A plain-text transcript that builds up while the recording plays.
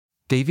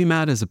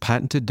DavyMat is a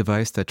patented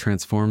device that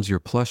transforms your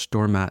plush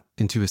doormat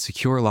into a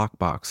secure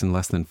lockbox in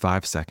less than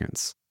 5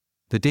 seconds.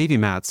 The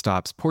DavyMat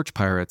stops porch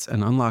pirates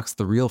and unlocks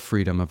the real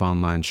freedom of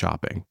online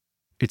shopping.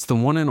 It's the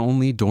one and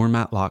only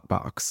doormat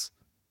lockbox.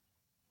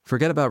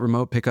 Forget about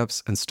remote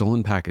pickups and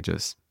stolen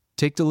packages.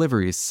 Take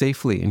deliveries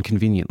safely and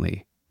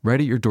conveniently, right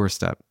at your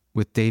doorstep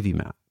with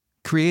DavyMat.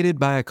 Created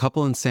by a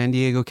couple in San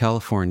Diego,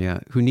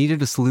 California, who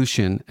needed a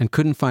solution and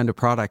couldn't find a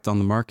product on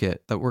the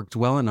market that worked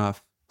well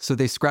enough, so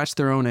they scratched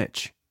their own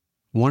itch.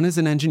 One is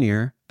an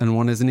engineer and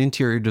one is an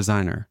interior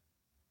designer.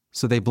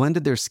 So they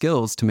blended their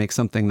skills to make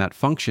something that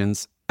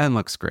functions and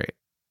looks great.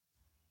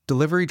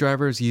 Delivery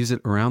drivers use it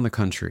around the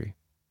country.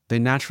 They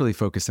naturally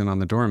focus in on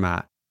the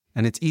doormat,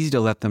 and it's easy to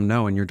let them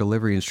know in your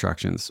delivery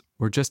instructions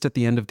or just at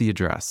the end of the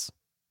address.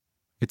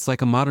 It's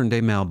like a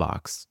modern-day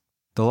mailbox.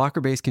 The locker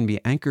base can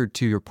be anchored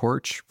to your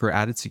porch for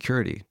added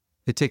security.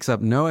 It takes up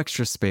no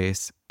extra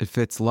space, it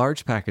fits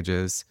large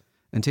packages,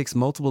 and takes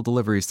multiple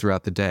deliveries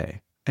throughout the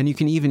day. And you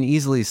can even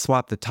easily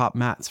swap the top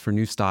mats for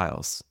new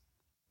styles.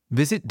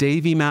 Visit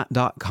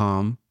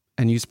DavyMat.com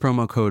and use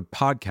promo code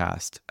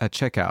PODCAST at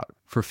checkout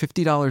for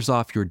 $50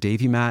 off your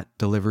DavyMat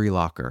delivery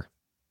locker.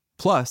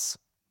 Plus,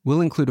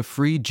 we'll include a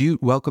free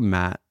jute welcome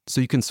mat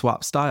so you can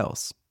swap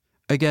styles.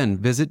 Again,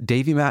 visit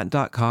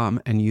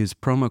DavyMat.com and use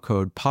promo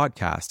code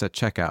PODCAST at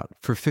checkout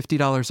for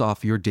 $50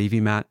 off your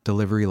DavyMat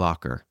delivery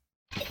locker.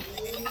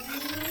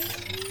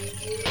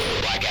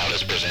 Blackout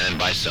is presented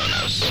by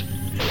Sonos.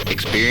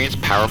 Experience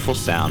powerful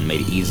sound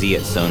made easy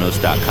at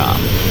Sonos.com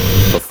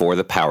before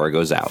the power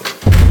goes out.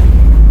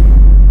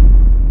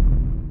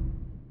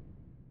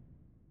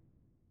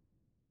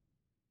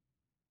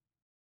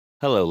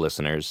 Hello,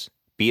 listeners.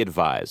 Be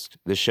advised,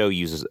 this show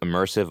uses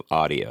immersive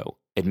audio.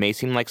 It may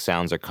seem like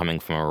sounds are coming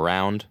from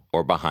around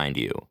or behind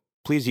you.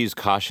 Please use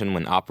caution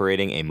when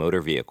operating a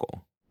motor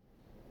vehicle.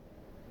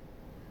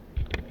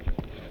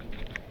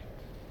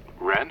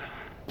 Ren?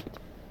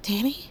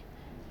 Danny?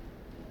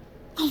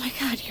 Oh my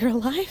God, you're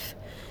alive?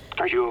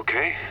 Are you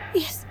okay?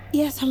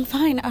 Yes, I'm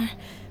fine.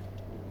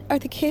 Are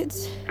the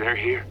kids? They're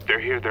here,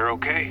 they're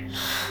okay.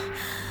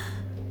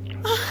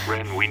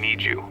 Ren, we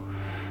need you.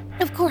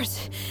 Of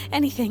course.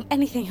 Anything.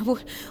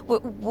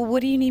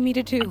 What do you need me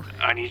to do?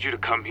 I need you to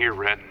come here,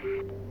 Ren.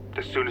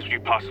 As soon as you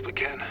possibly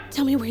can.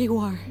 Tell me where you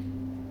are.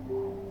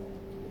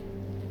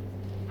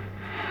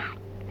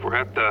 We're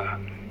at the...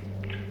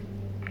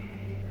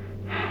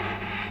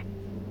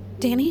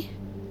 Danny?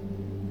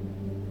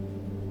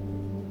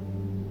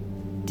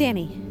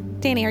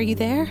 Danny, are you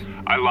there?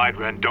 I lied,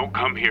 Ren. Don't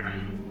come here.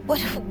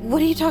 What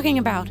are you talking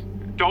about?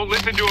 Don't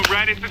listen to him,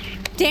 Ren. It's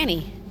just...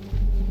 Danny?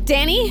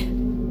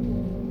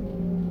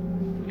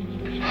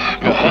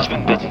 Your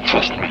husband doesn't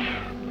trust me.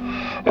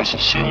 I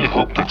sincerely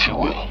hope that you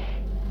will.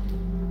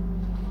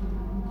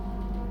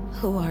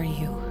 Who are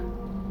you?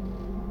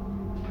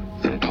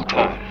 In due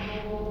time.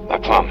 I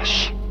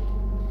promise.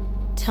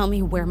 Tell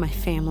me where my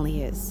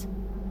family is.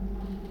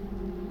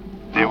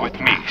 They're with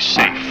me,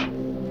 safe.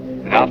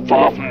 Not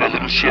far from the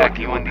little shack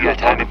you and the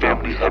Atani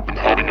family have been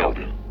hiding out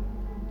in.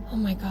 Oh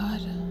my God.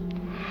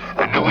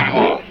 I know where you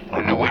are.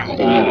 I know where you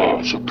all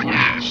are, so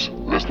please,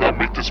 let's not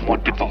make this more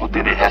difficult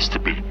than it has to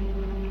be.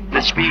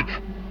 Let's be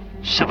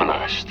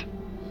civilized.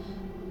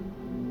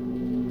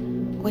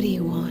 What do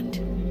you want?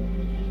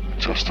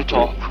 Just to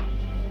talk.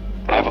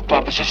 I have a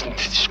proposition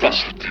to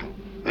discuss with you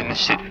in the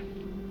city.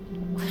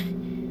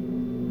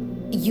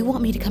 You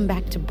want me to come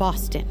back to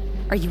Boston?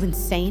 Are you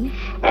insane?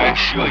 I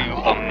assure you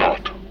I'm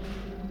not.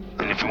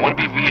 And if you want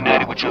to be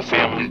reunited with your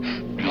family,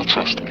 you'll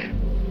trust me.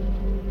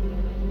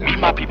 Meet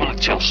my people at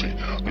Chelsea,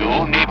 your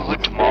old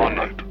neighborhood, tomorrow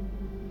night.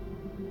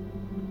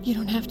 You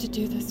don't have to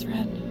do this,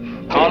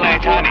 Ren. Call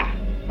Antoni.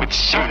 With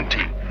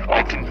certainty,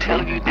 I can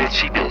tell you that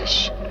she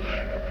does.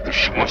 If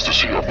she wants to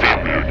see her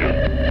family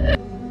again.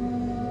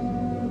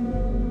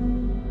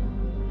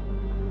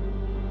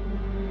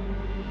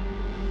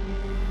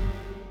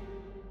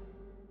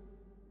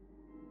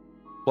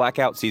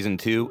 Blackout Season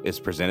 2 is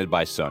presented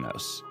by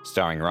Sonos,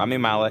 starring Rami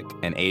Malek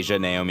and Asia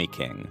Naomi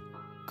King.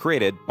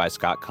 Created by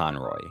Scott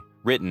Conroy.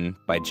 Written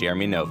by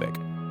Jeremy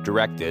Novick.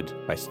 Directed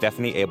by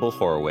Stephanie Abel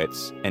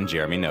Horowitz and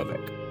Jeremy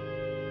Novick.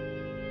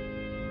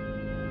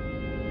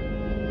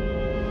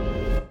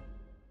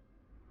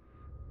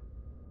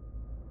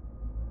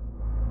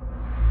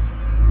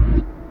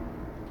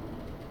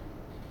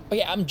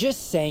 Okay, I'm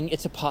just saying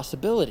it's a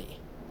possibility.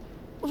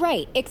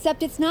 Right,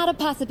 except it's not a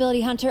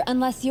possibility, Hunter,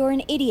 unless you're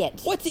an idiot.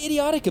 What's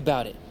idiotic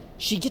about it?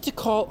 She gets a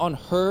call on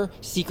her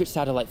secret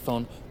satellite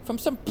phone from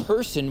some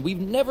person we've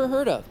never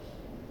heard of.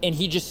 And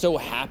he just so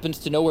happens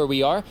to know where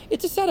we are.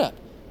 It's a setup.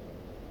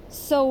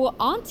 So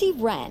Auntie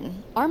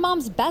Wren, our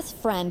mom's best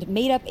friend,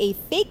 made up a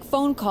fake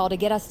phone call to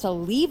get us to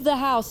leave the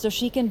house so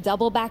she can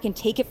double back and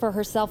take it for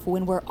herself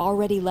when we're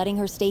already letting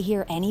her stay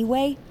here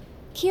anyway?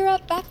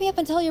 Kira, back me up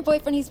and tell your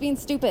boyfriend he's being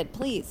stupid,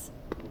 please.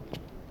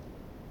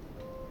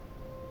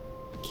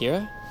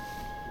 Kira?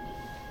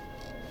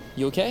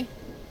 You okay?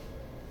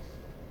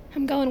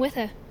 I'm going with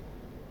her.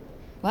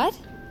 What?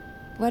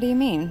 What do you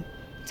mean?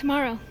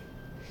 Tomorrow.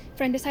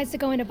 Friend decides to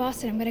go into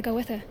Boston, I'm gonna go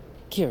with her.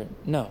 Kira,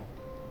 no.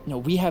 No,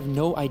 we have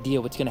no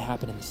idea what's gonna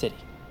happen in the city.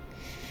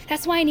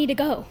 That's why I need to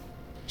go.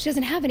 She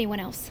doesn't have anyone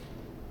else.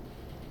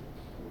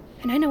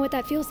 And I know what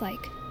that feels like.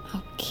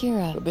 Oh,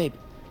 Kira. But babe,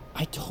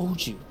 I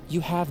told you,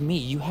 you have me,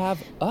 you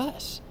have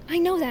us. I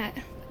know that.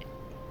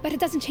 But it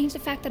doesn't change the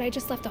fact that I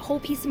just left a whole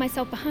piece of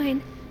myself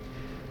behind.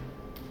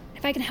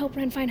 If I can help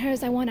Ren find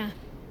hers, I wanna.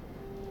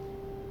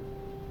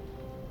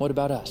 What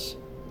about us?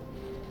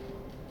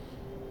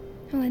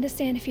 I'll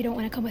understand if you don't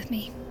want to come with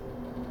me.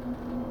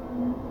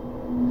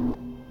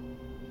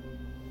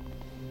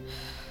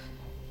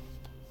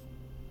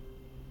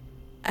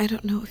 I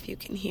don't know if you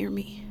can hear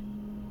me.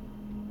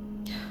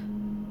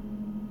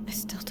 I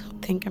still don't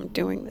think I'm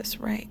doing this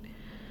right.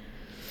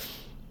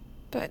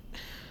 But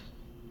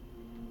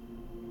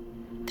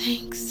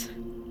thanks.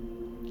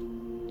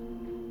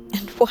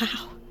 And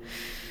wow.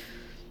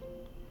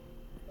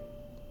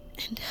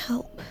 And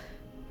help.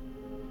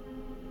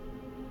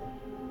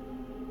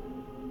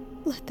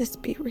 Let this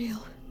be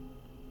real.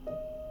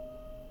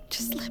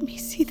 Just let me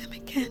see them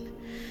again.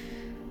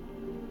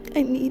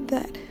 I need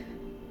that.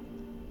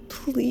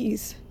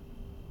 Please.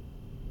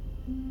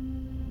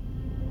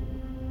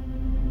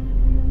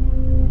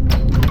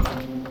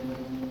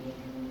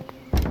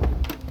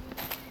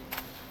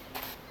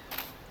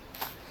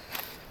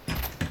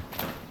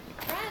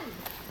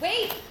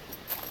 Wait!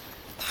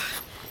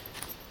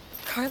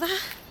 Carla?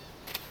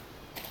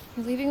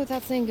 You're leaving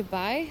without saying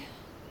goodbye?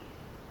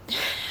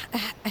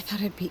 I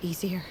thought it'd be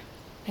easier.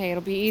 Hey,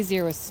 it'll be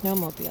easier with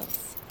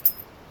snowmobiles.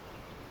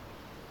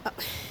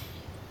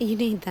 You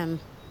need them.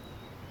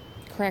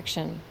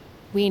 Correction.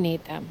 We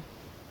need them.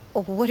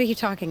 What are you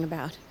talking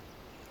about?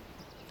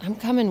 I'm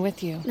coming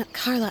with you. No,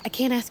 Carla, I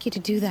can't ask you to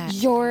do that.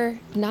 You're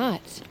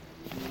not.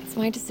 It's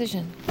my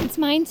decision. It's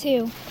mine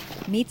too.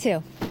 Me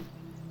too.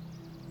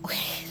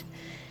 Wait.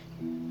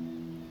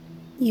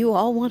 You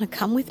all want to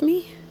come with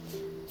me?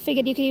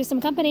 Figured you could use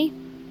some company.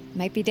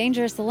 Might be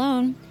dangerous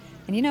alone.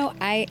 And you know,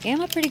 I am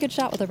a pretty good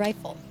shot with a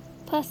rifle.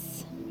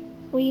 Plus,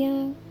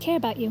 we care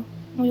about you.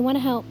 And we want to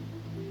help.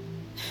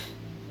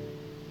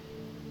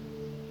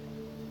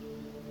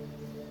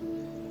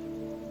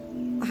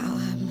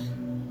 Well,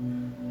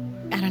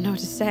 I don't know what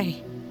to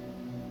say.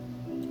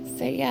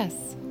 Say yes.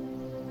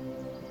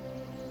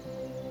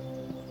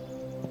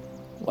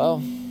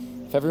 Well,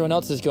 if everyone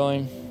else is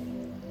going,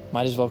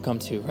 might as well come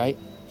too, right?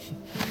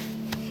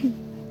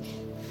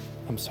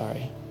 I'm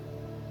sorry.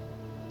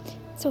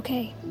 It's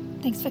okay.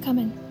 Thanks for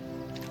coming.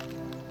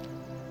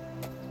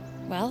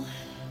 Well,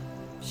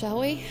 shall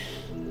we?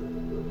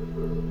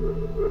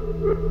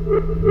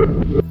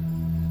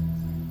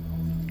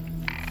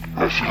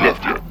 Has she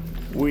left yet?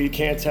 We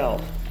can't tell.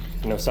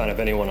 No sign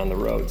of anyone on the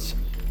roads.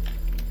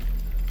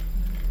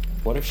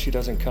 What if she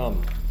doesn't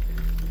come?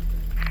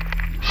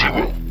 She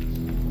will.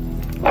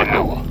 I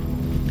know her.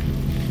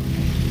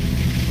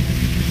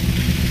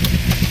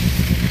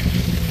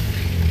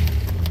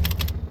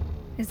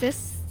 Is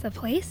this the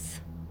place?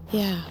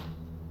 Yeah.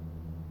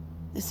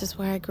 This is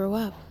where I grew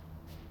up.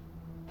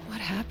 What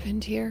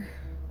happened here?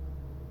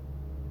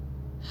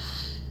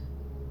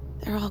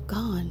 They're all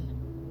gone.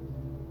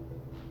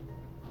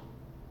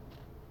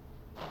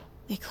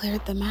 They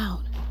cleared them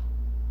out.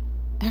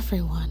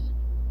 Everyone.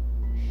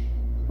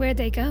 Where'd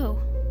they go?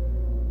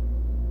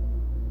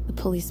 The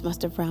police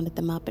must have rounded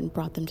them up and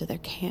brought them to their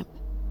camp.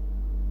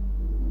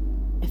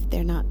 If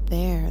they're not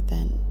there,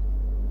 then...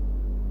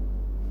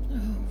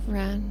 Oh,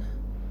 Ren.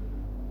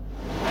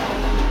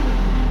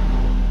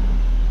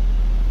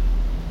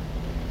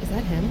 Is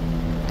that him?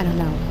 I don't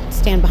know.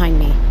 Stand behind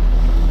me.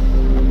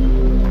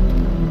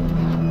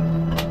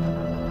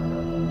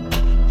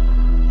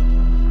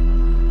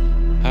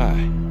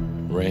 Hi,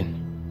 Ren.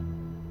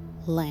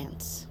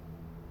 Lance.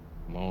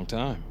 Long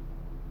time.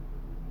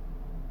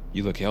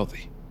 You look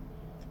healthy.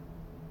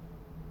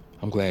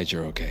 I'm glad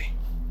you're okay.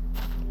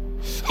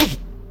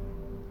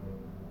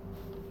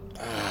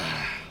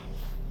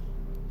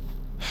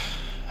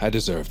 I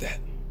deserve that.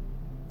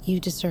 You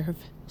deserve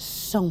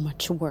so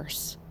much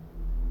worse.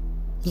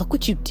 Look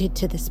what you did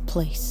to this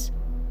place.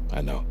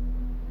 I know.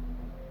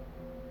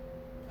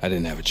 I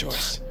didn't have a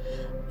choice.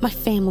 My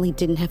family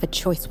didn't have a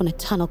choice when a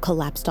tunnel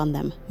collapsed on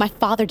them. My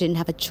father didn't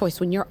have a choice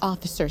when your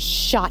officers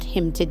shot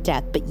him to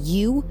death. But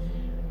you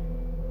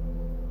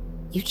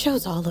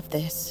chose all of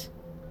this.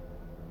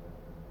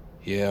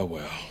 Yeah,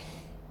 well,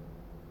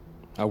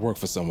 I work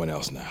for someone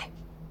else now.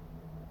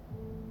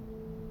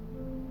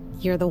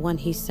 You're the one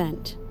he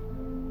sent.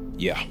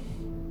 Yeah.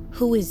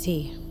 Who is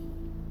he?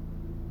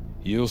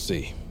 You'll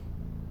see.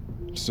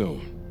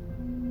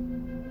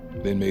 Soon.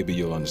 Then maybe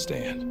you'll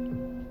understand.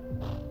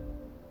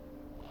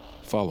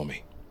 Follow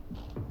me.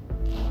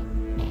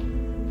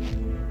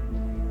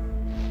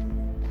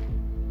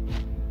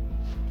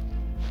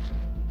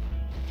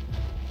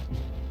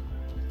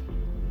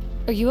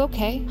 Are you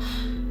okay?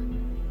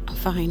 I'm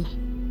fine.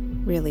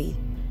 Really.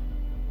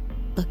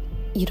 Look,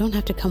 you don't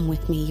have to come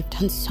with me. You've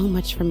done so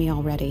much for me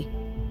already.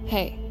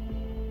 Hey,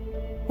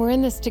 we're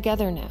in this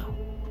together now.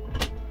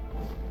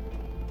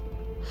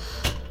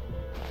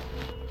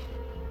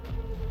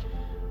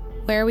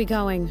 Where are we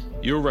going?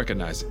 You'll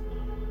recognize it.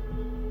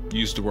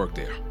 Used to work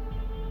there.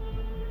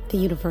 The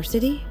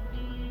university?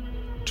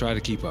 Try to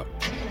keep up.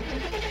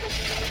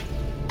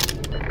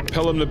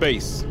 Pelham to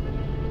base.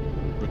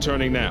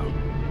 Returning now.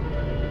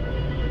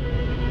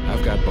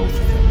 I've got both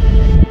of them.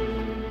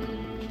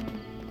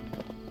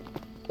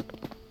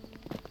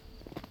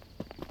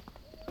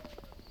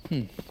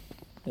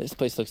 This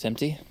place looks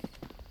empty.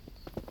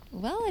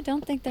 Well, I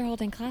don't think they're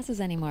holding classes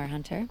anymore,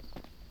 Hunter.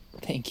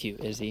 Thank you,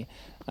 Izzy.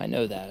 I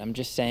know that. I'm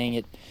just saying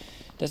it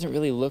doesn't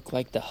really look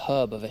like the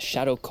hub of a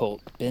shadow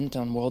cult bent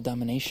on world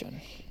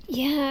domination.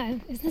 Yeah,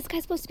 isn't this guy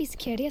supposed to be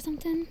security or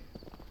something?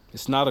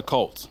 It's not a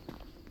cult.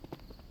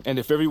 And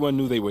if everyone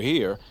knew they were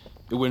here,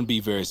 it wouldn't be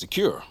very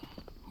secure,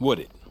 would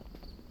it?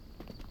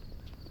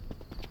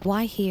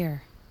 Why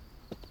here?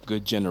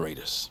 Good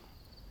generators.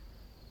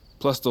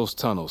 Plus those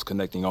tunnels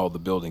connecting all the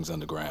buildings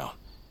underground.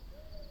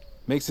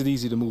 Makes it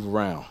easy to move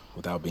around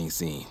without being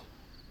seen.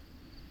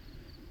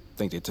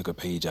 Think they took a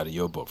page out of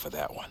your book for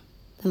that one.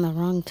 Then the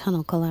wrong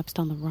tunnel collapsed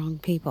on the wrong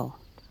people.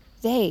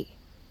 They.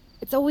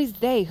 It's always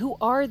they. Who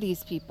are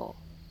these people?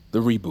 The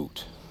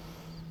reboot.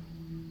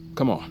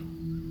 Come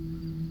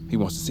on. He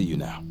wants to see you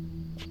now.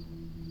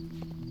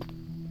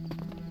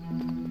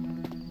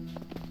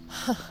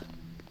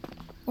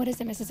 What is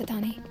it, Mrs.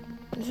 Atani?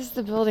 This is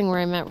the building where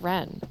I met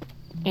Ren.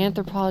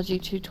 Anthropology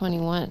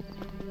 221.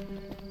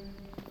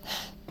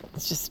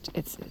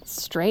 It's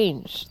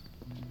strange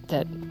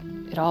that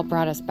it all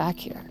brought us back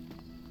here.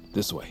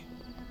 This way.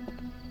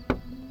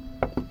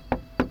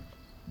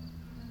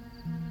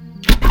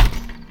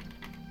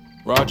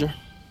 Roger?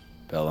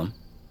 Pelham.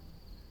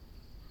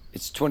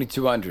 It's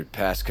 2200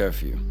 past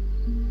curfew.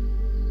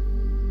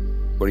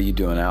 What are you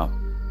doing out?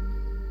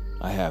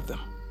 I have them.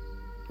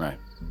 Right.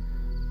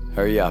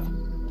 Hurry up.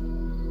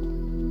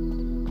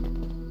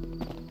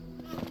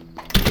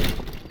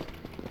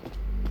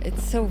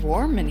 It's so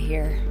warm in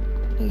here.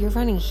 You're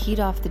running heat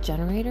off the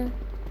generator?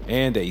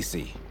 And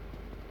AC.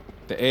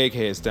 The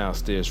eggheads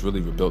downstairs really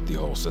rebuilt the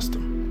whole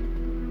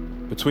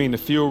system. Between the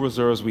fuel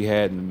reserves we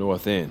had in the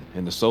north end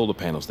and the solar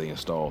panels they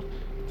installed,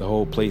 the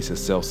whole place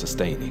is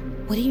self-sustaining.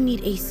 What do you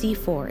need AC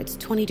for? It's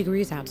 20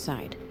 degrees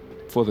outside.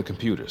 For the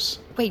computers.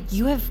 Wait,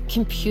 you have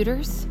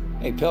computers?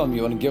 Hey, Pelham,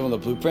 you want to give them the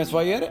blueprints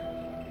while you're at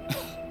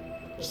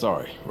it?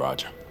 Sorry,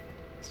 Roger.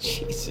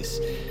 Jesus.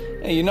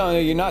 Hey, you know,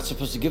 you're not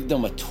supposed to give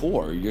them a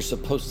tour. You're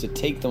supposed to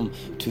take them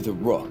to the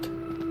Rook.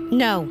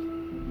 No.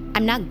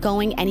 I'm not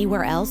going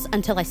anywhere else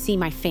until I see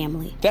my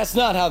family. That's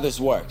not how this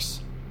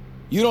works.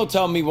 You don't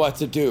tell me what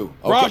to do,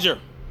 okay? Roger!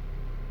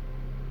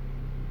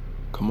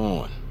 Come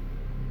on.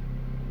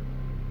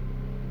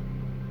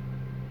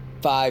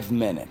 5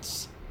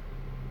 minutes.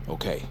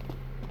 Okay.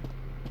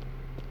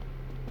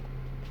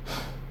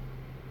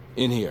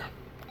 In here.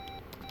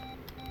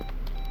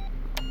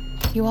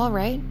 You all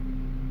right?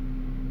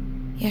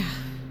 Yeah.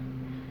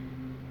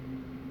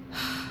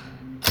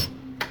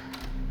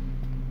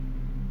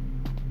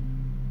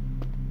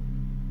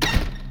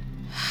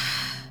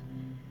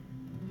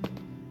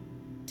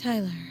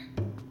 Tyler.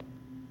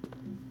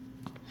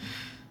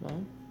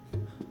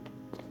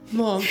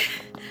 Mom?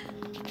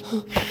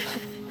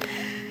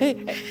 Hey,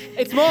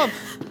 it's Mom!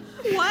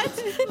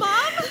 What?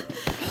 Mom?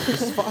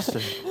 Mrs.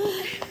 Foster.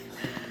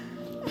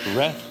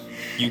 Ren,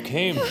 you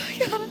came. Oh,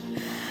 God.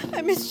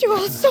 I missed you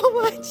all so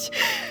much.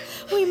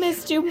 We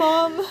missed you,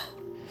 Mom.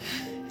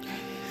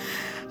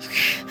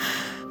 Okay.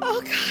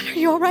 Oh, God, are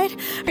you all right?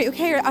 Are you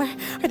okay? Are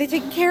they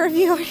taking care of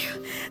you?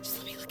 Just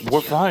let me look at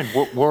We're fine.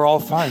 We're all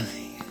fine.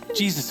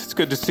 Jesus, it's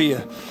good to see you.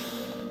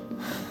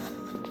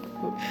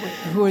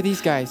 Who are these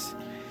guys?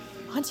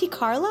 Auntie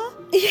Carla?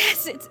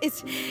 Yes,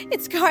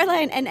 it's Carla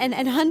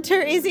and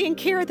Hunter, Izzy, and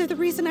Kira. They're the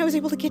reason I was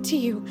able to get to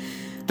you.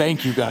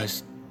 Thank you,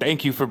 guys.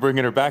 Thank you for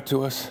bringing her back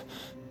to us.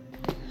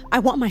 I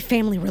want my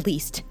family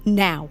released,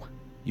 now.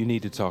 You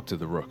need to talk to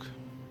the Rook.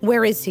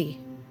 Where is he?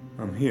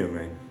 I'm here,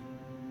 Ren.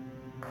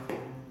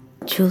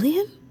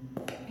 Julian?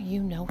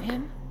 You know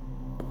him?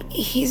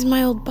 He's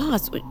my old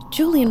boss.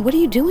 Julian, what are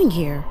you doing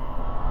here?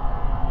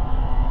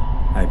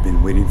 I've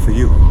been waiting for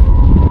you.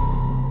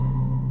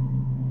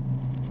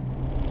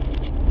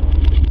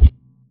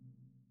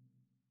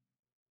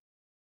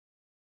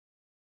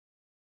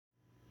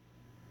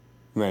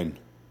 Ren,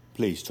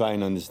 please try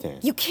and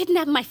understand. You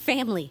kidnapped my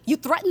family. You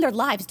threatened their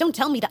lives. Don't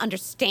tell me to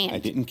understand. I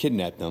didn't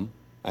kidnap them.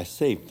 I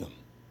saved them.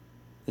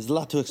 There's a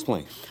lot to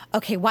explain.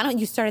 Okay, why don't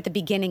you start at the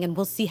beginning and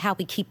we'll see how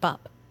we keep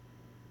up.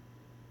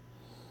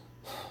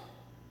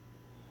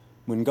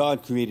 When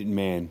God created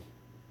man,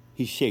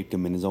 he shaped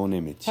him in his own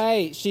image.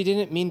 Hey, she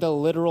didn't mean the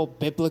literal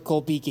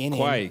biblical beginning.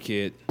 Quiet,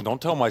 kid.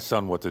 Don't tell my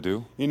son what to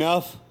do.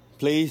 Enough,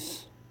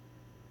 please.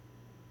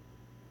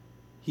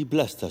 He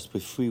blessed us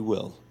with free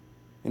will.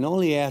 And all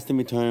he asked in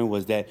return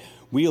was that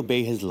we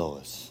obey his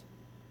laws.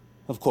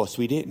 Of course,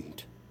 we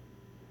didn't.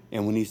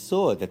 And when he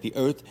saw that the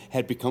earth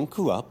had become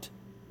corrupt,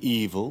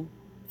 evil,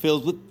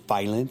 filled with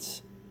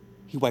violence,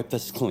 he wiped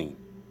us clean.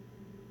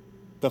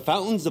 The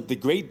fountains of the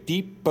great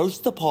deep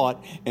burst apart,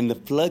 and the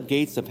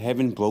floodgates of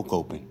heaven broke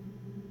open.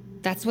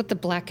 That's what the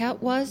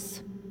blackout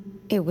was?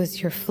 It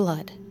was your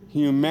flood.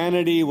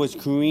 Humanity was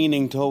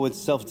careening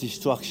towards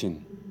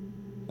self-destruction.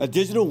 A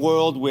digital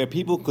world where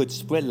people could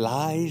spread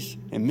lies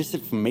and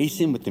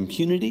misinformation with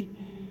impunity?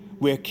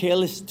 Where a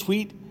careless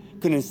tweet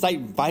could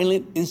incite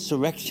violent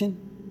insurrection?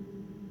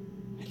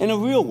 In a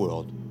real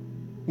world,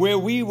 where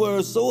we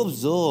were so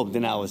absorbed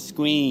in our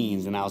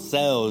screens and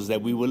ourselves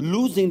that we were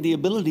losing the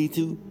ability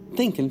to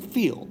think and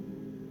feel.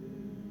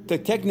 The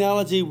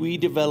technology we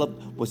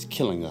developed was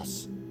killing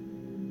us.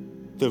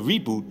 The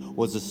reboot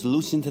was the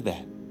solution to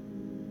that.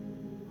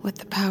 With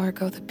the power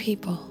go the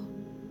people.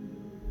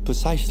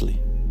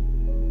 Precisely.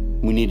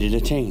 We needed a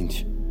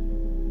change.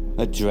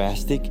 A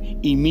drastic,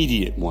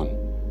 immediate one.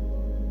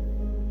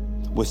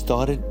 What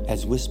started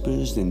as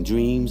whispers and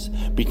dreams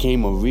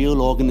became a real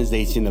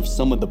organization of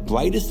some of the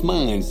brightest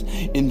minds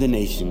in the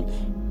nation.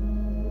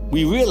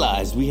 We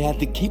realized we had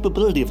the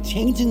capability of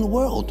changing the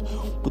world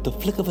with the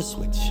flick of a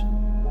switch.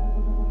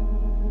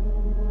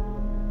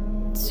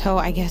 So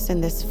I guess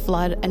in this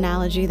flood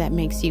analogy, that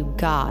makes you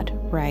God,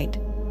 right?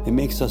 It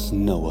makes us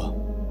Noah.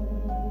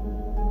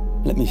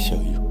 Let me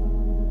show you.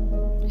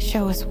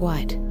 Show us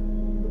what?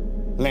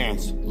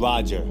 Lance,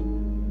 Roger,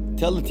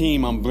 tell the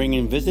team I'm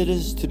bringing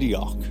visitors to the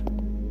Ark.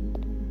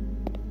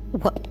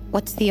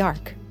 What's the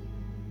Ark?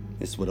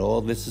 It's what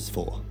all this is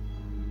for.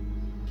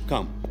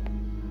 Come.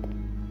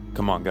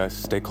 Come on, guys.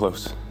 Stay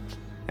close.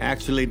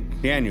 Actually,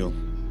 Daniel,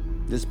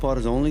 this part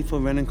is only for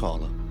Ren and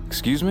Carla.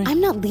 Excuse me? I'm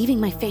not leaving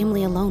my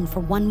family alone for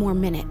one more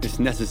minute. It's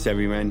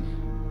necessary, Ren.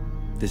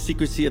 The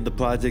secrecy of the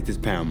project is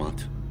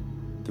paramount.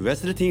 The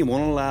rest of the team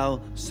won't allow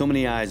so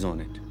many eyes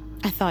on it.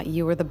 I thought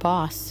you were the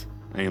boss.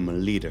 I am a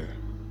leader,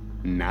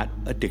 not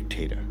a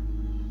dictator.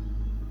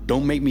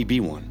 Don't make me be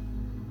one.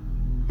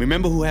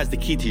 Remember who has the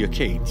key to your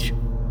cage.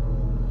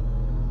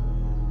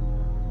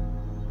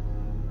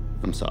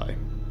 I'm sorry.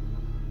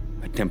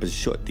 My temper's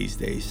short these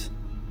days.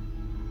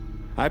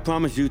 I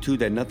promise you two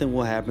that nothing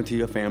will happen to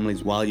your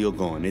families while you're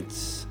gone.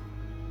 It's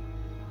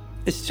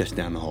just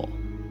down the hall.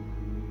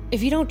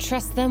 If you don't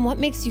trust them, what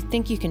makes you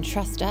think you can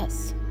trust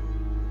us?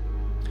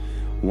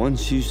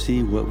 Once you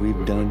see what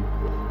we've done,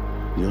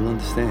 you'll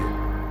understand.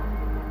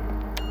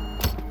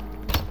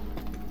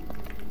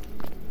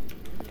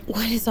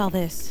 What is all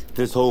this?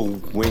 This whole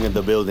wing of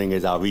the building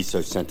is our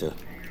research center.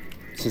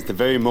 Since the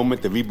very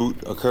moment the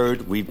reboot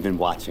occurred, we've been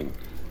watching.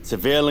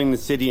 Surveilling the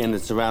city and the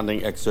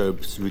surrounding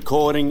exurbs,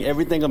 recording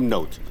everything of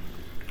note.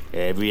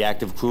 Every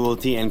act of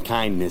cruelty and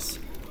kindness.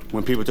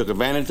 When people took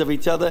advantage of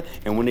each other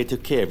and when they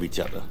took care of each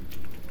other.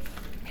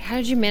 How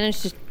did you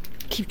manage to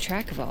keep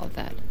track of all of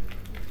that?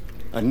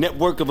 A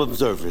network of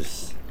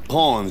observers.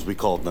 Pawns, we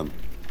called them.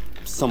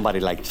 Somebody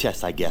like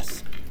chess, I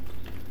guess.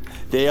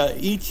 They are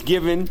each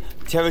given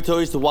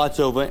territories to watch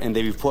over, and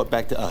they report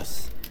back to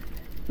us.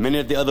 Many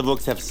of the other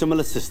books have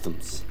similar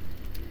systems.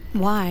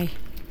 Why?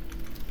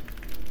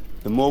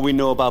 The more we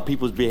know about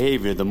people's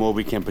behavior, the more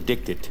we can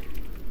predict it.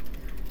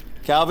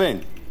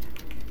 Calvin,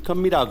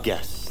 come meet our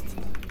guest.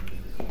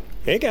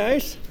 Hey,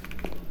 guys.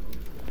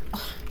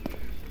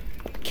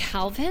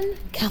 Calvin?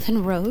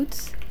 Calvin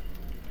Rhodes?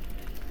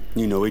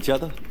 You know each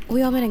other?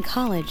 We all met in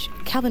college.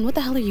 Calvin, what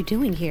the hell are you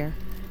doing here?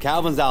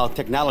 Calvin's our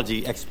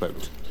technology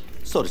expert,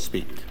 so to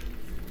speak.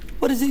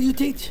 What is it you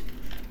teach?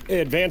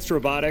 Advanced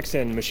robotics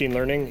and machine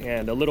learning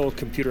and a little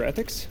computer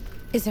ethics.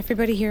 Is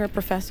everybody here a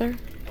professor?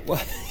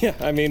 Well, yeah,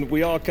 I mean,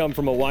 we all come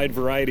from a wide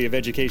variety of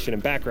education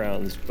and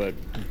backgrounds, but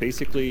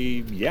basically,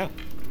 yeah.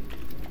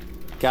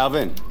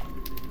 Calvin,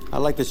 I'd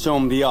like to show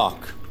him the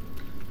Ark.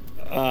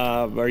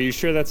 Are you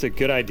sure that's a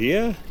good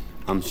idea?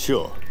 I'm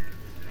sure.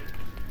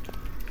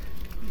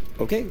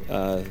 Okay,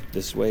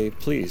 this way,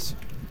 please.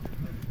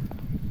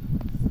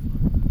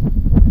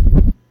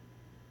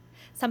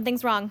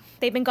 Something's wrong.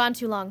 They've been gone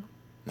too long.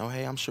 No,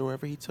 hey, I'm sure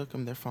wherever he took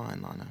them, they're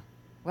fine, Lana.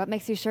 What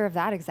makes you sure of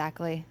that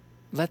exactly?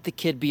 Let the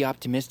kid be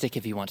optimistic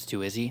if he wants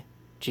to, Izzy.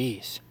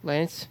 Jeez.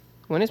 Lance,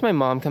 when is my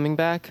mom coming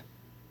back?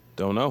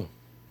 Don't know.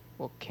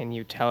 Well, can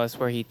you tell us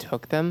where he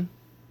took them?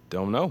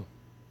 Don't know.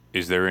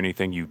 Is there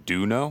anything you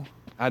do know?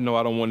 I know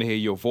I don't want to hear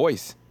your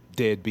voice,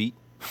 deadbeat.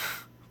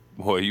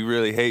 Boy, you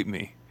really hate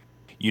me.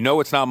 You know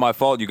it's not my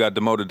fault you got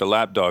demoted to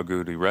lapdog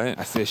duty, right?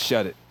 I said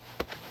shut it.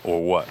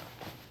 Or what?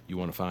 You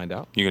want to find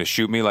out? You gonna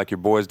shoot me like your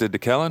boys did to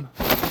Kellen?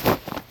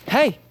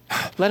 Hey,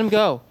 let him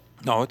go.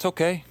 No, it's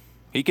okay.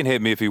 He can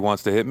hit me if he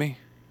wants to hit me.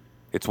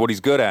 It's what he's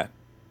good at.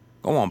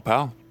 Go on,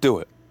 pal. Do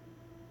it.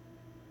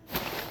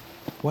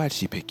 Why'd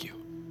she pick you?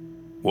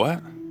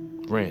 What?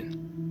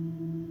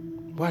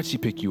 Ren. Why'd she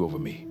pick you over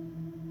me?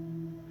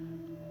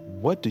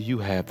 What do you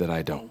have that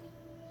I don't?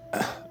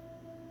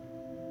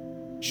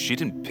 She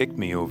didn't pick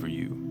me over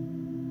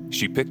you.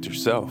 She picked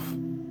herself.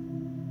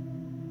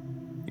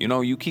 You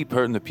know, you keep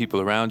hurting the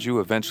people around you,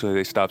 eventually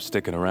they stop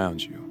sticking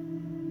around you.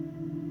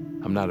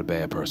 I'm not a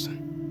bad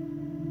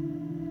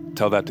person.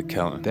 Tell that to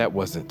Kellen. That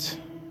wasn't...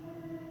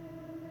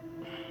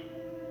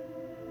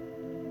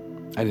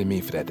 I didn't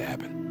mean for that to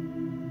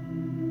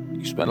happen.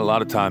 You spend a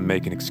lot of time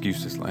making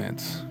excuses,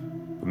 Lance.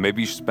 But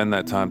maybe you should spend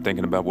that time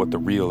thinking about what the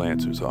real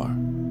answers are.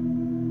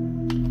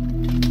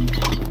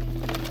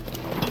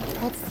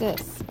 What's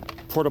this?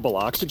 Portable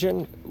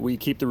oxygen. We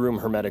keep the room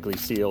hermetically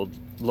sealed.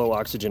 low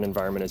oxygen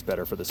environment is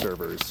better for the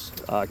servers.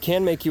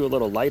 Can make you a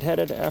little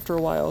lightheaded after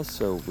a while,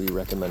 so we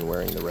recommend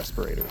wearing the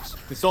respirators.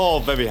 It's all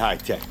very high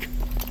tech.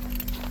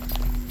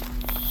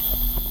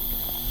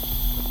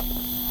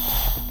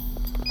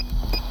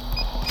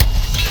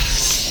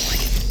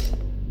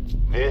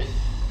 This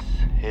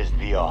is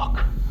the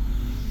Ark.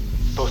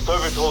 Those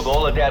servers hold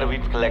all the data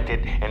we've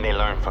collected, and they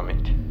learn from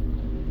it.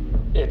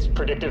 It's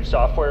predictive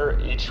software.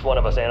 Each one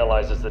of us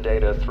analyzes the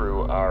data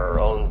through our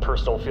own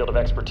personal field of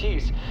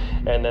expertise,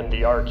 and then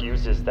the Ark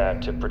uses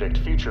that to predict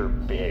future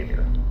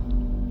behavior.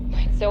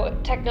 So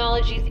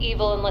technology's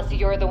evil unless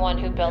you're the one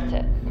who built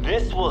it.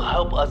 This will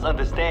help us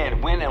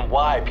understand when and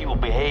why people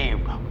behave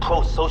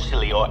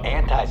pro-socially or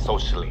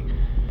anti-socially.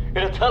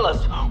 It'll tell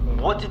us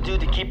what to do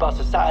to keep our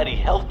society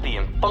healthy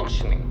and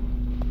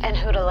functioning. And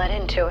who to let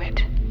into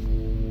it.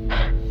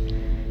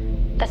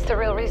 That's the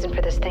real reason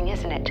for this thing,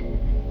 isn't it?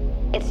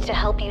 It's to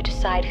help you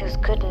decide who's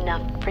good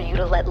enough for you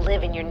to let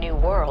live in your new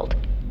world.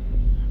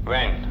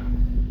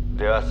 Ren,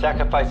 there are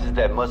sacrifices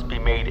that must be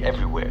made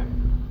everywhere.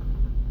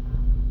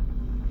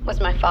 Was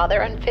my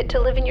father unfit to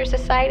live in your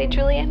society,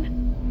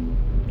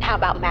 Julian? How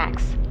about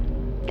Max?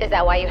 Is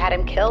that why you had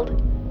him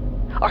killed?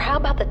 Or how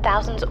about the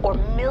thousands or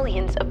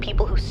millions of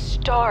people who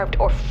starved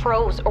or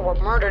froze or were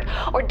murdered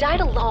or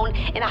died alone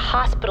in a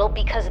hospital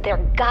because their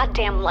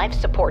goddamn life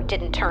support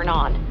didn't turn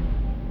on?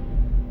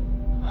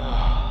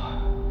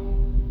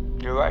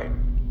 You're right.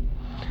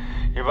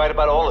 You're right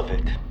about all of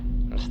it.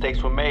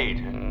 Mistakes were made,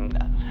 and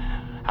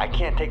I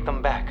can't take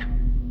them back.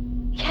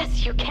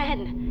 Yes, you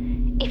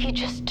can. If you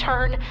just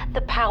turn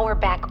the power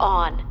back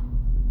on.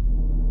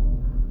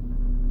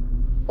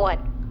 What?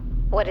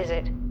 What is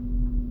it?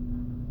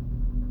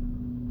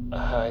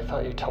 I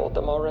thought you told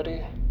them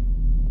already.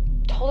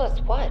 Told us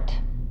what?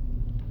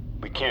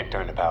 We can't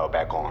turn the power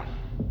back on.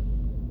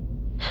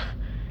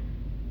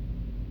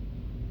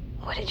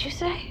 What did you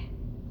say?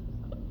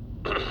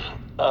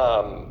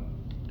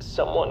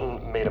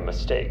 Someone made a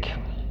mistake.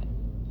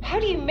 How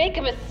do you make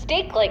a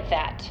mistake like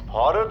that?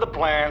 Part of the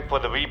plan for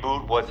the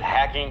reboot was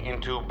hacking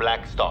into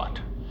Black Start.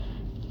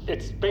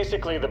 It's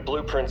basically the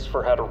blueprints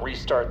for how to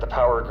restart the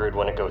power grid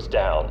when it goes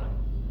down.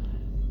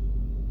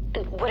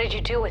 And what did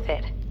you do with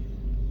it?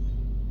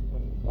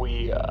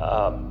 We,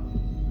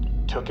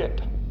 took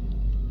it.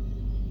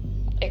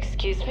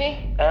 Excuse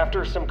me?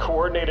 After some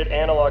coordinated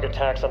analog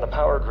attacks on the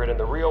power grid in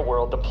the real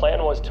world, the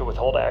plan was to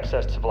withhold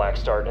access to Black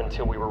Start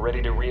until we were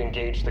ready to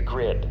re-engage the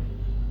grid.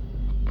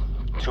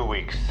 2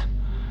 weeks.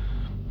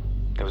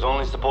 It was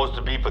only supposed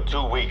to be for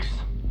 2 weeks.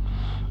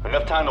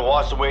 Enough time to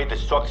wash away the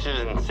structures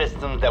and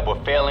systems that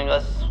were failing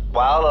us,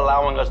 while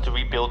allowing us to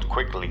rebuild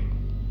quickly.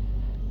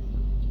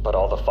 But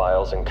all the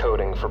files and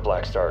coding for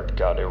Black Start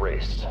got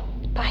erased.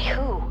 By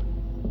who?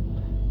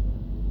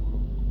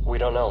 We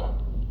don't know.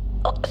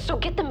 Oh, so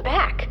get them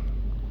back.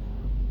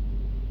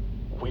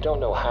 We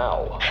don't know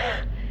how.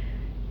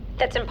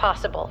 That's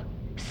impossible.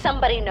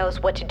 Somebody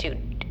knows what to do.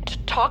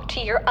 Talk to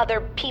your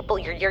other people,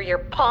 your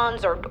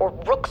pawns or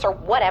rooks or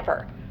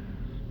whatever.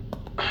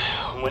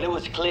 When it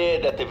was clear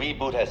that the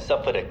reboot had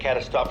suffered a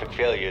catastrophic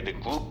failure, the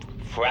group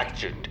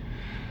fractured.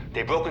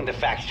 They broke into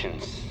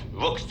factions.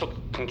 Rooks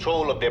took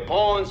control of their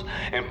pawns,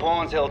 and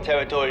pawns held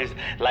territories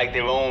like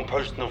their own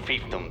personal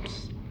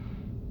fiefdoms.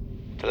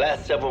 The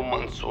last several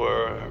months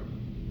were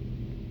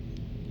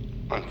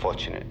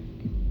unfortunate.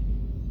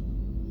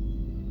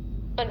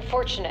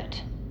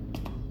 Unfortunate.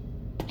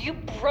 You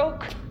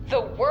broke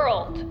the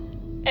world,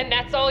 and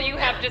that's all you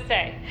have to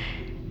say.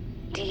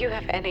 Do you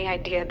have any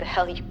idea the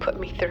hell you put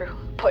me through?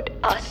 Put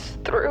us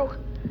through?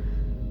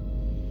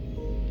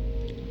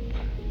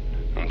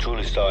 I'm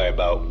truly sorry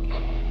about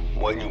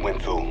what you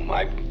went through.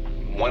 I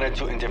wanted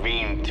to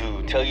intervene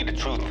to tell you the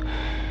truth.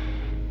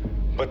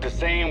 But the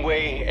same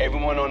way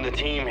everyone on the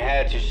team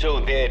had to show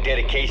their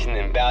dedication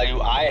and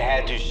value, I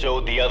had to show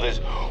the others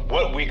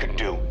what we could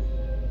do.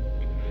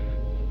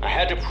 I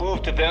had to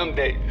prove to them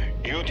that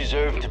you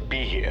deserve to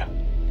be here.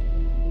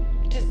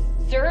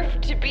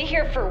 Deserve to be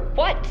here for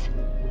what?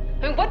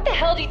 I mean, what the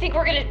hell do you think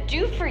we're gonna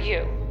do for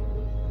you?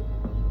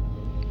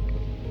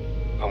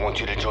 I want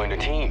you to join the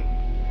team.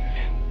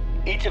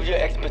 Each of your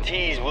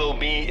expertise will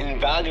be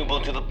invaluable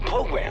to the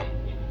program.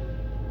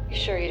 You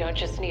sure you don't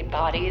just need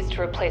bodies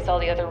to replace all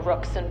the other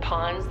rooks and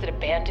pawns that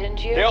abandoned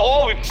you? They're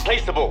all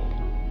replaceable.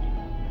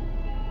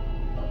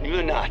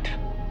 You're not.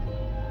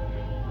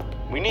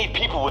 We need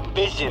people with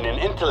vision and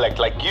intellect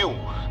like you,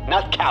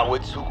 not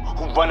cowards who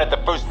run at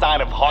the first sign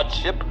of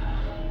hardship.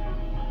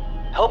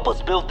 Help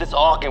us build this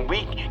Ark and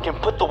we can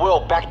put the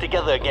world back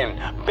together again,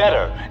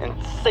 better and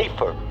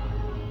safer.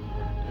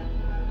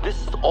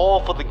 This is all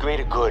for the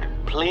greater good.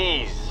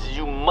 Please,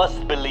 you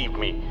must believe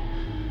me.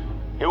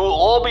 It will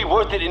all be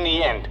worth it in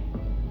the end.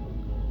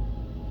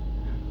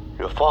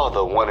 Your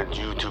father wanted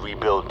you to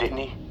rebuild, didn't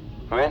he,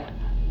 Ren?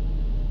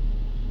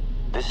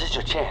 This is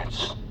your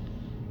chance.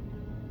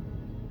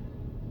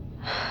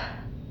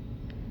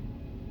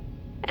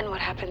 And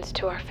what happens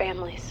to our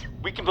families?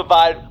 We can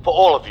provide for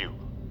all of you.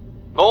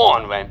 Go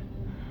on, Ren.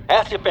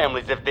 Ask your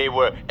families if they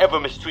were ever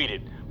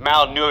mistreated,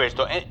 malnourished,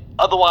 or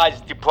otherwise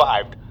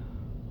deprived.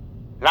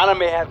 Lana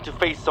may have to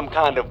face some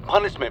kind of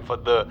punishment for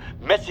the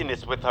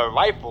messiness with her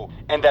rifle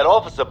and that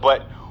officer,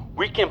 but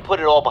we can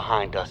put it all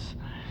behind us.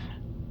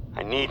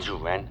 I need you,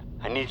 Ren.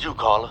 I need you,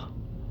 Carla.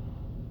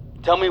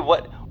 Tell me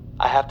what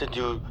I have to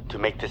do to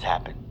make this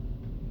happen.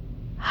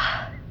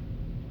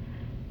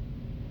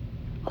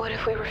 What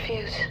if we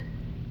refuse?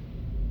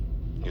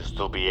 You'll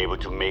still be able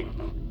to make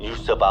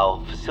use of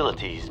our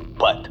facilities,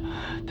 but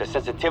the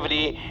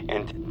sensitivity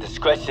and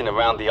discretion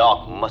around the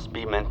Ark must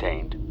be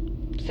maintained.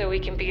 So we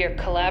can be your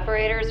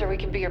collaborators or we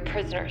can be your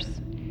prisoners.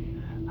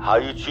 How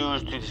you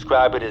choose to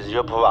describe it is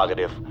your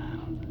prerogative.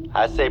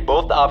 I say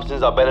both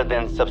options are better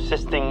than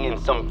subsisting in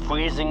some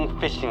freezing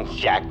fishing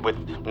shack with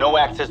no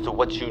access to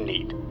what you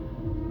need.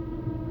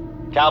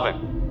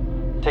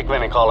 Calvin, take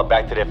Ren and Carla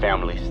back to their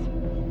families.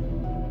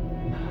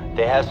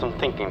 They have some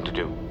thinking to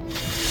do.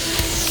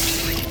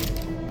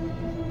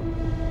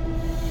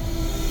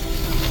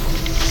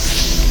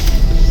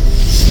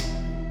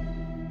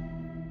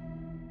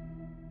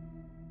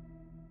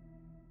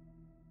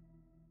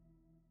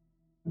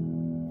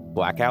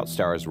 Blackout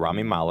stars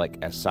Rami Malek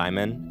as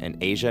Simon and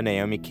Asia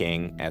Naomi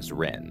King as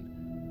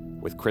Ren,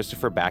 with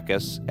Christopher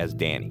Backus as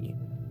Danny,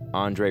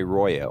 Andre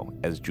Royo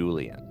as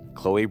Julian,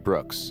 Chloe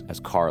Brooks as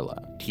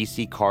Carla,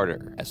 T.C.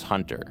 Carter as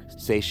Hunter,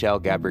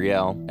 Seychelle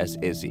Gabrielle as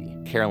Izzy,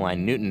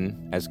 Caroline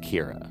Newton as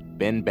Kira,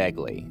 Ben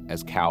Begley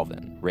as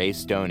Calvin, Ray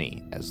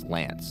Stoney as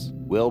Lance,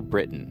 Will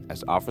Britton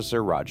as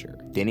Officer Roger,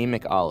 Denny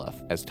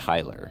McAuliffe as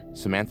Tyler,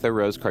 Samantha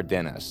Rose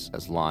Cardenas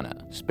as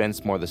Lana,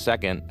 Spence Moore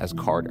II as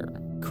Carter.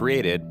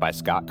 Created by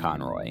Scott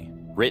Conroy.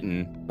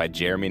 Written by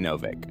Jeremy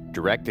Novick.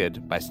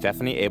 Directed by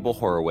Stephanie Abel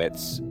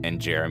Horowitz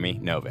and Jeremy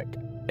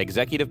Novick.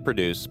 Executive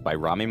produced by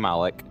Rami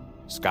Malek,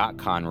 Scott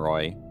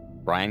Conroy,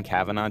 Brian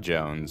Kavanaugh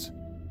Jones,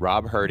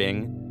 Rob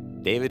Herding,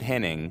 David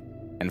Henning,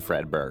 and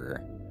Fred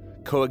Berger.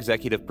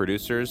 Co-executive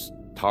producers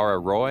Tara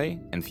Roy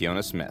and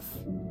Fiona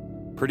Smith.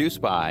 Produced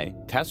by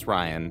Tess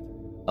Ryan,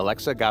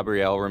 Alexa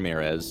Gabrielle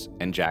Ramirez,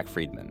 and Jack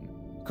Friedman.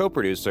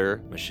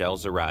 Co-producer Michelle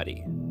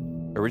Zarati.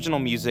 Original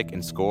music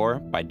and score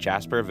by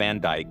Jasper Van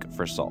Dyke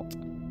for Salt.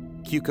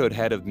 Q-Code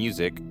Head of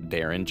Music,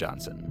 Darren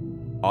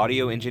Johnson.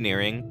 Audio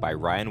engineering by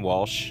Ryan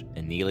Walsh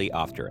and Neely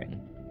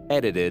Oftering.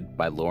 Edited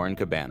by Lauren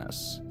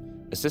Cabanas.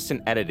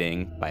 Assistant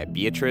editing by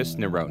Beatrice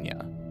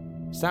Neronia.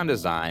 Sound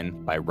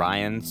design by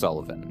Ryan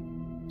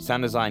Sullivan.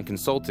 Sound design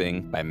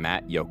consulting by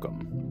Matt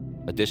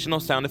Yoakum. Additional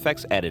sound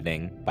effects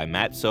editing by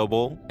Matt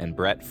Sobel and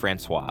Brett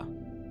Francois.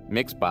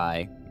 Mixed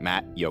by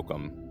Matt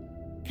Yoakum.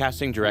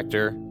 Casting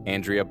director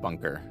Andrea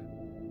Bunker.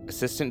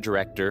 Assistant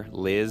Director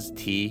Liz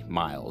T.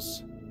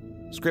 Miles.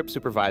 Script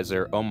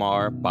Supervisor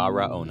Omar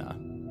Barraona.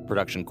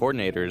 Production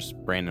Coordinators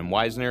Brandon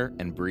Weisner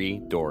and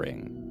Bree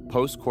Doring.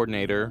 Post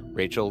Coordinator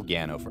Rachel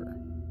Ganover.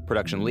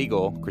 Production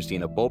Legal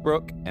Christina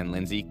Bulbrook and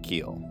Lindsay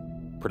Keel.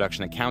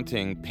 Production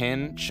Accounting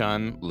Pin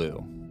Chun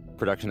Liu.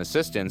 Production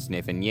Assistants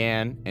Nathan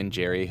Yan and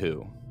Jerry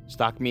Hu.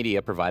 Stock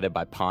media provided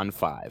by Pond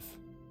 5.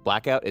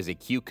 Blackout is a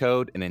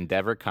Q-Code and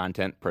Endeavor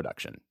content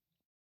production.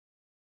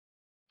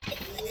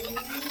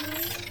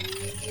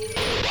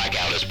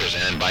 Blackout is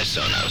presented by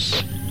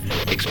Sonos.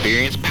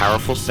 Experience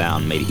powerful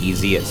sound made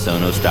easy at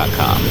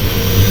Sonos.com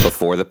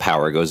before the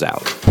power goes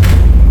out.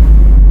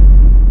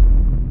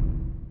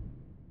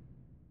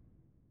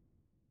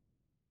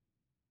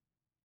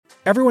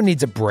 Everyone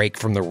needs a break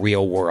from the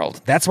real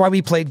world. That's why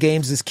we played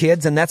games as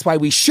kids, and that's why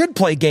we should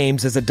play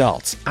games as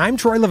adults. I'm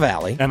Troy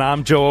LaValle. And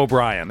I'm Joe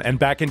O'Brien. And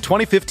back in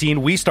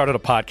 2015, we started a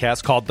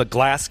podcast called The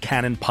Glass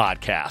Cannon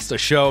Podcast, a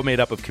show made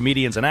up of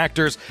comedians and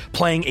actors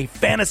playing a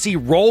fantasy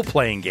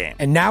role-playing game.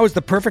 And now is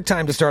the perfect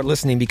time to start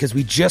listening because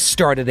we just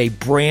started a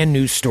brand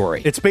new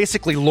story. It's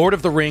basically Lord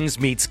of the Rings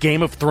meets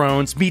Game of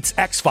Thrones meets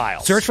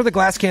X-Files. Search for The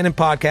Glass Cannon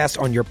Podcast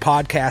on your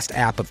podcast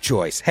app of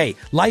choice. Hey,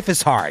 life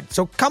is hard,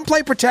 so come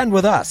play pretend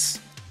with us.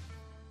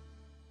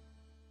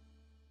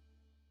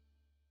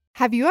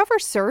 Have you ever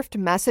surfed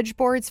message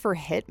boards for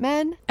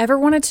hitmen? Ever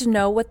wanted to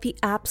know what the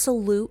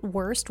absolute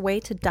worst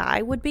way to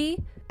die would be?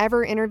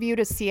 Ever interviewed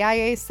a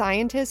CIA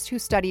scientist who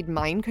studied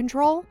mind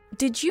control?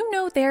 Did you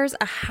know there's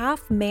a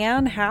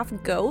half-man,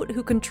 half-goat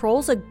who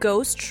controls a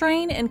ghost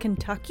train in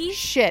Kentucky?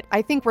 Shit,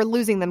 I think we're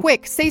losing them.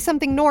 Quick, say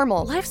something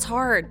normal. Life's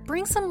hard.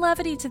 Bring some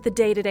levity to the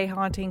day-to-day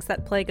hauntings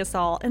that plague us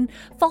all and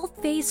fall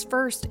face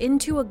first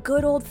into a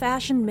good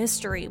old-fashioned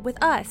mystery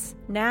with us,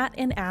 Nat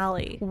and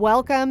Allie.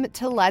 Welcome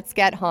to Let's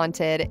Get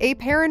Haunted, a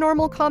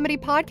paranormal comedy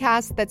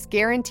podcast that's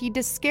guaranteed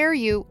to scare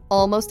you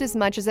almost as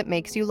much as it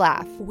makes you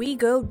laugh. We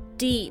go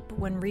deep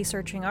when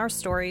researching our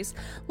stories,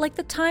 like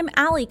the time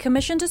Allie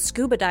commissioned a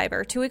scuba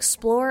diver to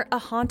explore a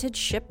haunted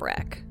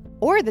shipwreck.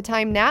 Or the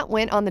time Nat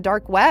went on the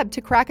dark web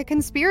to crack a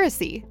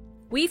conspiracy.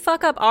 We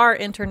fuck up our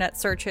internet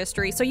search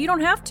history so you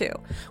don't have to,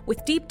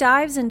 with deep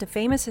dives into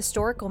famous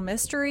historical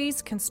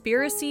mysteries,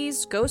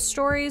 conspiracies, ghost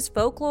stories,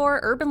 folklore,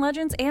 urban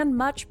legends, and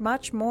much,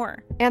 much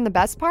more. And the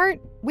best part?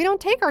 We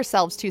don't take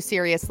ourselves too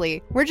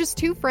seriously. We're just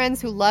two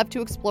friends who love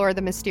to explore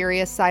the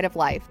mysterious side of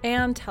life.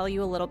 And tell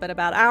you a little bit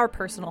about our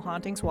personal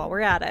hauntings while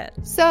we're at it.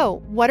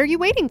 So, what are you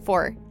waiting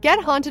for?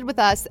 Get haunted with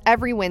us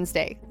every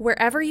Wednesday.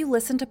 Wherever you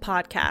listen to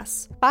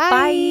podcasts. Bye!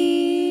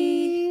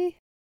 Bye.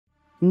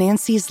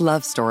 Nancy's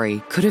love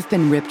story could have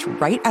been ripped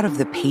right out of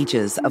the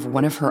pages of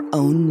one of her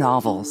own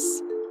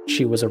novels.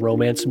 She was a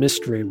romance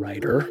mystery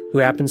writer who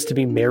happens to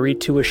be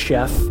married to a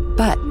chef.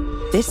 But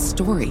this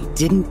story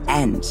didn't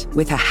end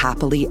with a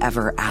happily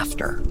ever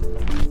after.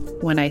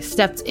 When I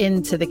stepped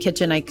into the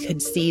kitchen, I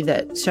could see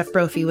that Chef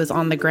Brophy was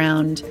on the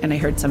ground, and I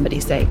heard somebody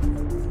say,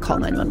 "Call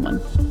 911."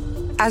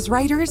 As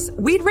writers,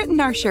 we'd written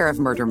our share of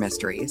murder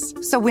mysteries.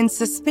 So when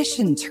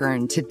suspicion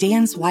turned to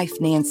Dan's wife,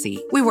 Nancy,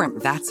 we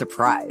weren't that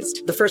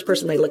surprised. The first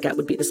person they look at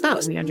would be the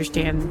spouse. We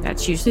understand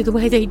that's usually the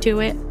way they do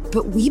it.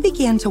 But we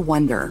began to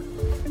wonder,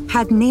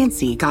 had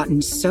Nancy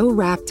gotten so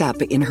wrapped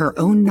up in her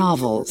own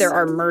novels? There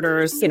are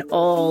murders in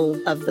all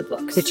of the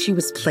books. That she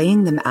was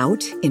playing them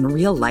out in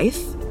real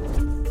life?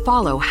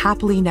 Follow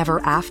Happily Never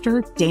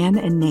After, Dan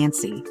and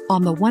Nancy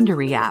on the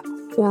Wondery app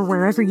or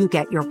wherever you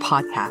get your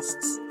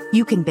podcasts.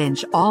 You can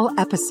binge all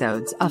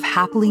episodes of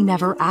Happily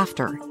Never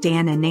After,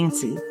 Dan and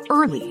Nancy,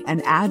 early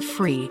and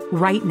ad-free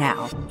right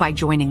now by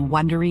joining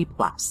Wondery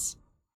Plus.